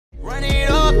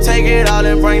Take it all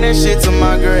and bring that shit to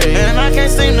my grave. And I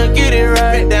can't seem to get it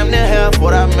right. Damn near half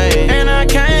what I made. And I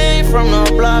came from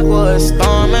the block where it's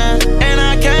storming. And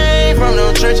I came from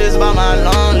the trenches by my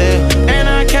lonely. And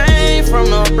I came from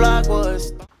the block where it's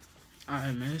storming.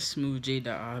 Alright, man, it's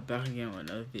Smoothjay.i back again with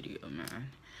another video, man.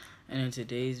 And in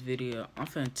today's video, I'm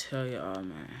finna tell y'all,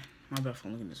 man. My bad for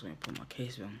looking this way and put my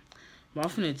case on. But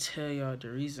I'm finna tell y'all the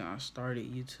reason I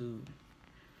started YouTube.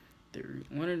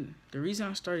 The reason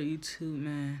I started YouTube,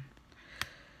 man.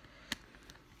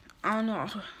 I don't know.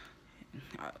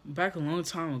 Back a long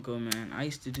time ago, man, I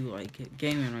used to do like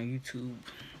gaming on YouTube,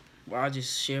 where I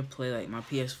just play like my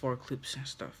PS4 clips and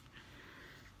stuff.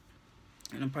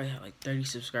 And I probably had like 30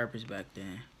 subscribers back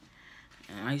then,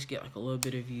 and I used to get like a little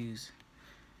bit of views.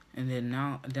 And then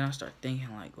I start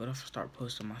thinking like, what if I start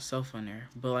posting myself on there?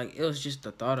 But like, it was just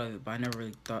the thought of it, but I never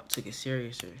really took it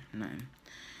serious or nothing.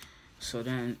 So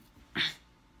then,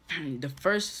 the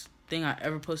first thing I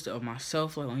ever posted of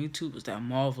myself like on YouTube was that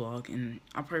mall vlog, and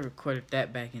I probably recorded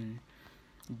that back in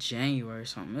January or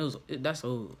something. That's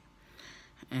old.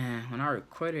 And when I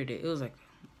recorded it, it was like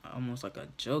almost like a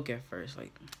joke at first,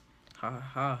 like ha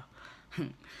ha.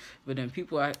 But then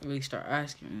people really start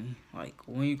asking me like,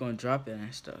 when you gonna drop it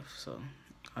and stuff. So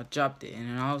I dropped it, and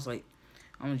then I was like,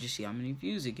 I'm gonna just see how many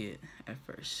views it get at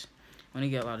first. When it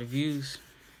get a lot of views,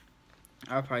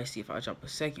 I'll probably see if I drop a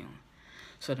second one.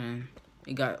 So then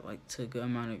it got like to a good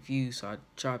amount of views, so I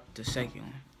dropped the second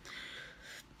one.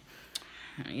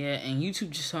 Yeah, and YouTube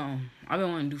just something I've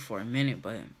been wanting to do for a minute,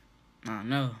 but I don't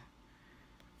know.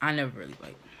 I never really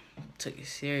like took it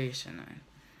serious or nothing.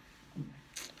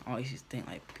 I always used to think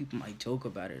like people might joke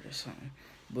about it or something.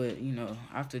 But you know,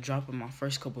 after dropping my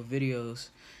first couple videos,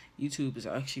 YouTube is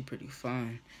actually pretty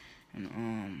fun. And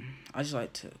I just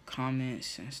like the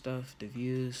comments and stuff, the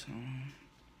views.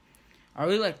 I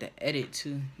really like the edit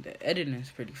too. The editing is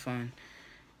pretty fun.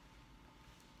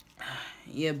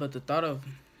 Yeah, but the thought of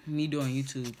me doing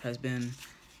YouTube has been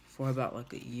for about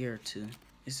like a year or two.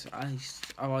 I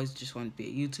always just wanted to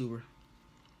be a YouTuber,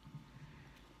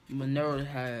 but never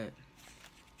had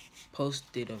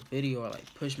posted a video or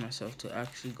like pushed myself to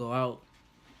actually go out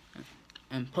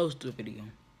and post a video.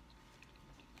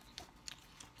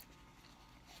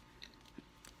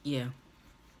 Yeah.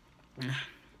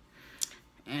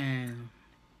 And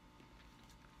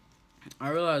I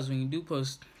realized when you do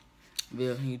post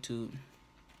videos on YouTube,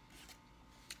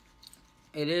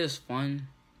 it is fun.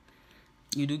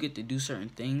 You do get to do certain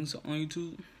things on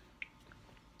YouTube,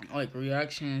 like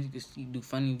reactions. You do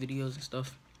funny videos and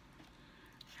stuff.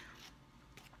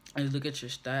 And you look at your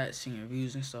stats and your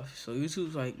views and stuff. So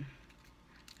YouTube's like,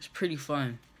 it's pretty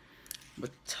fun.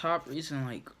 But the top reason,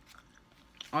 like,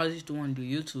 I always used to want to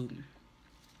do YouTube.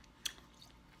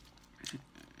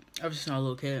 Ever since I was a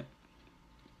little kid,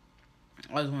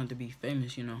 I always wanted to be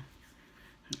famous, you know.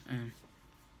 And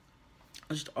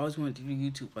I just always wanted to do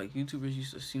YouTube. Like, YouTubers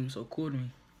used to seem so cool to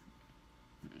me.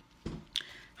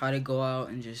 How they go out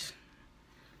and just,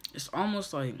 it's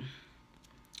almost like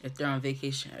if they're on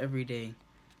vacation every day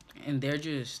and they're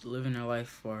just living their life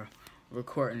for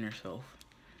recording themselves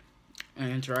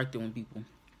and interacting with people.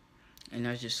 And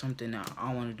that's just something that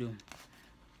I want to do.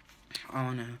 I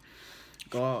want to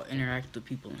go out, interact with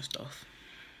people and stuff.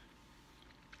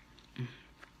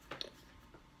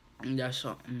 And that's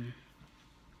something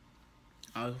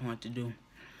I always wanted to do.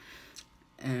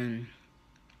 And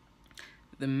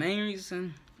the main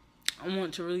reason I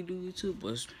wanted to really do YouTube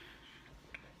was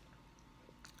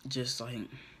just like,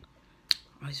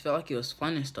 I just felt like it was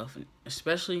fun and stuff. And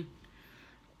especially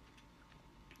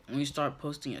when you start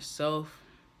posting yourself,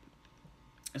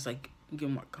 it's like you get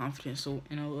more confidence, so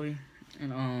in a way.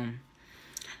 And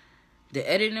the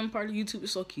editing part of YouTube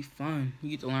is low-key fun.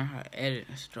 You get to learn how to edit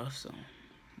and stuff, so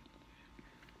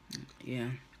yeah.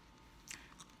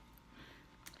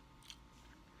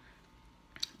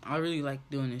 I really like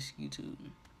doing this YouTube.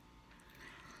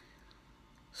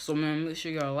 So man, make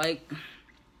sure y'all like,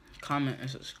 comment, and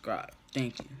subscribe.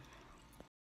 Thank you.